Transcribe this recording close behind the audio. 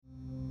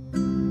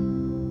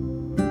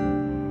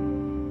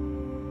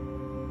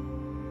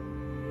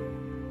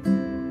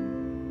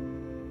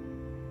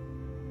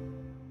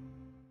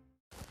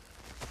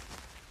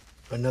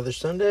Another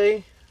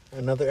Sunday,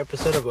 another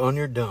episode of On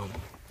Your Dome.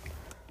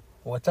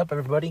 What's up,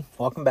 everybody?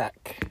 Welcome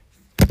back.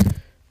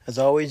 As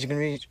always, you can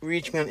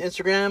reach me on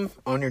Instagram,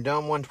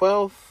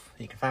 OnYourDome112.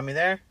 You can find me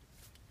there.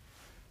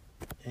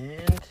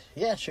 And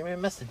yeah, shoot me a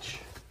message.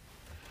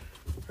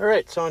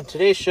 Alright, so on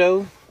today's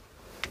show,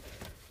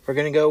 we're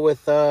going to go with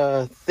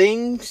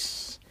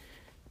things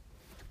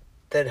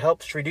that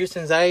helps reduce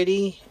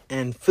anxiety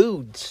and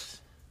foods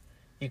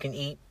you can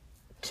eat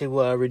to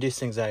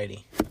reduce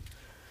anxiety.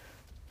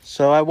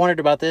 So I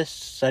wondered about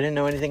this. I didn't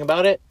know anything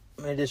about it.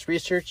 I just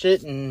researched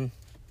it and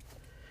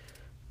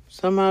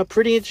some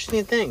pretty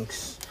interesting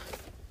things.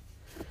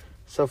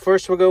 So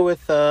first we'll go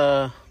with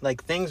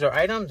like things or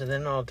items, and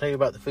then I'll tell you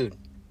about the food.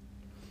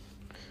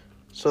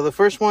 So the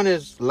first one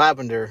is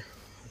lavender.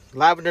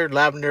 Lavender.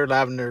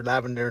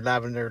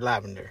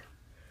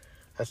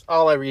 That's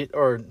all I read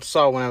or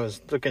saw when I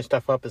was looking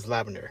stuff up is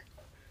lavender.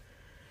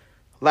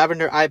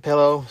 Lavender eye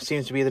pillow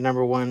seems to be the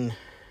number one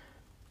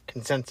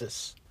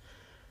consensus.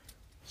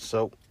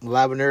 So,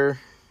 lavender,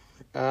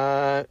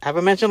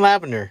 haven't mentioned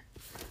lavender,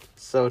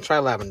 so try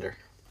lavender.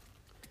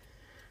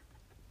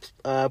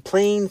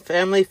 Playing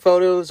family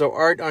photos or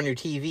art on your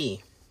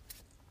TV.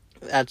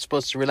 That's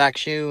supposed to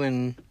relax you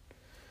and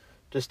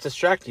just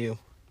distract you.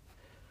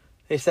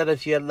 They said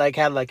if you had a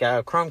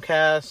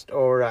Chromecast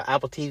or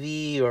Apple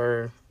TV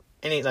or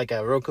any, like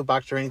a Roku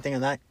box or anything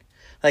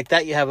like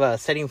that, you have a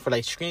setting for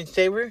like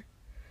screensaver,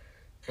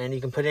 and you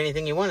can put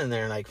anything you want in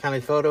there, like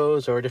family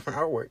photos or different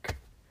artwork.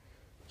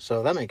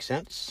 So that makes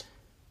sense.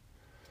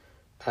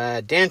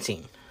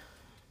 Dancing.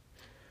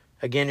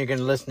 Again, you're going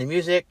to listen to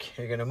music,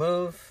 you're going to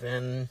move,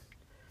 and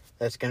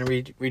that's going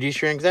to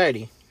reduce your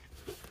anxiety.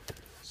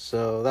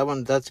 So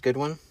that's a good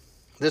one.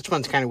 This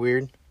one's kind of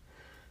weird.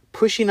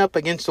 Pushing up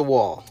against a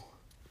wall.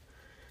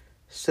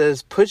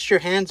 Says push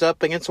your hands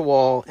up against a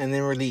wall and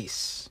then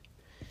release.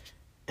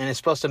 And it's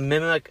supposed to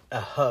mimic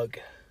a hug.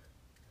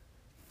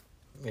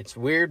 It's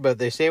weird, but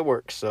they say it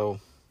works,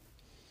 so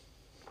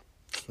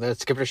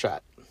let's give it a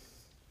shot.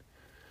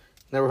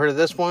 Never heard of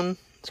this one.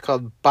 It's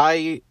called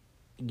Binaural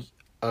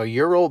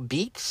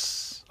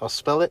Beats. I'll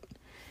spell it.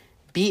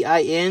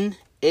 Binaural.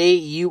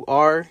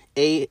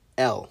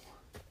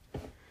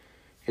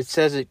 It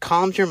says it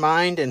calms your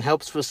mind and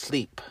helps with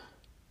sleep.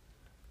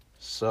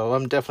 So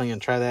I'm definitely going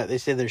to try that. They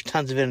say there's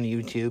tons of it on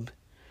YouTube.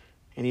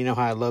 And you know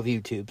how I love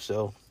YouTube.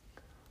 So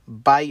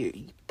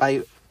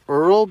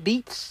Binaural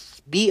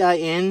Beats.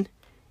 Binaural.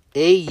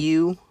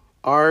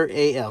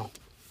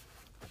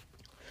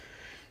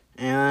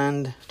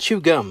 And chew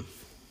gum.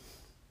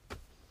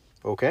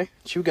 Okay,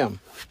 chew gum.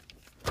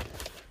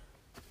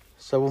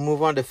 So we'll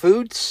move on to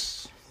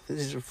foods.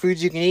 These are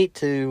foods you can eat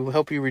to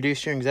help you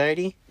reduce your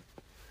anxiety.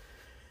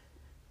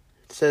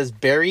 It says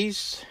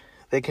berries.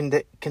 They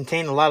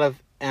contain a lot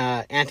of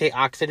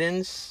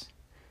antioxidants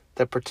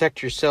that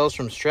protect your cells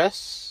from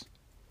stress.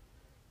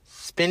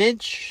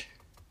 Spinach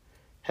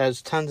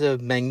has tons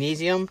of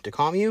magnesium to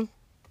calm you.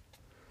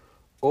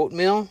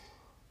 Oatmeal.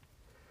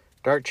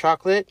 Dark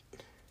chocolate.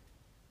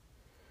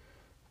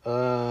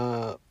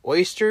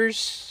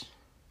 Oysters.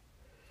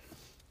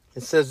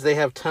 It says they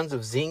have tons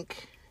of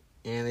zinc,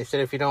 and they said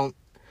if you don't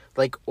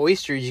like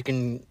oysters, you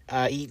can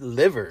eat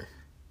liver.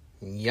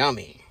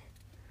 Yummy.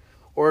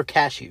 Or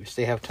cashews.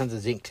 They have tons of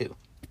zinc too.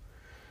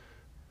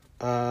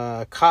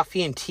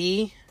 Coffee and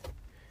tea.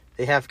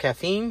 They have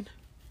caffeine.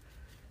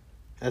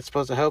 That's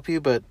supposed to help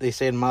you, but they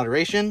say in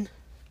moderation.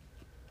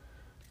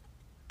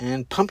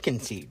 And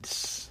pumpkin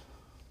seeds.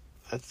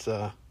 That's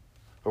a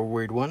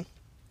weird one.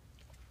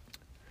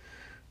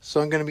 So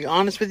I'm going to be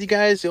honest with you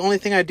guys. The only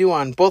thing I do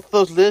on both of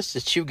those lists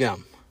is chew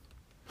gum.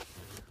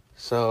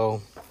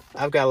 So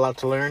I've got a lot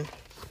to learn.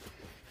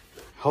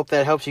 Hope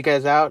that helps you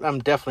guys out. I'm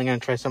definitely going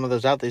to try some of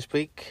those out this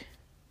week.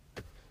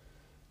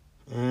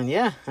 And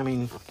yeah, I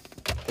mean,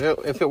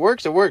 if it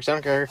works, it works. I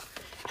don't care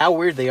how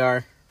weird they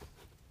are.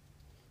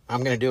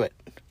 I'm going to do it.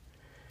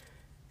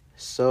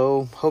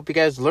 So hope you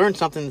guys learned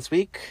something this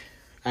week.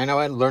 I know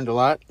I learned a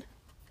lot.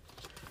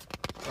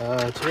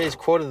 Today's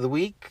quote of the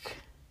week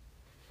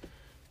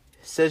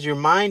says your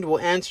mind will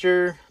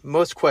answer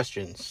most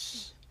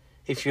questions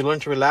if you learn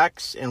to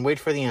relax and wait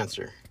for the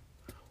answer.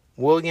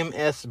 William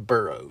S.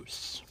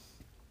 Burroughs.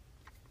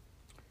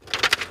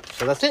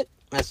 So that's it.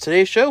 That's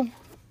today's show.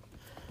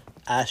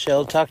 I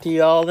shall talk to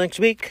you all next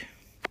week.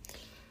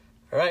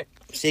 All right.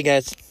 See you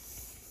guys.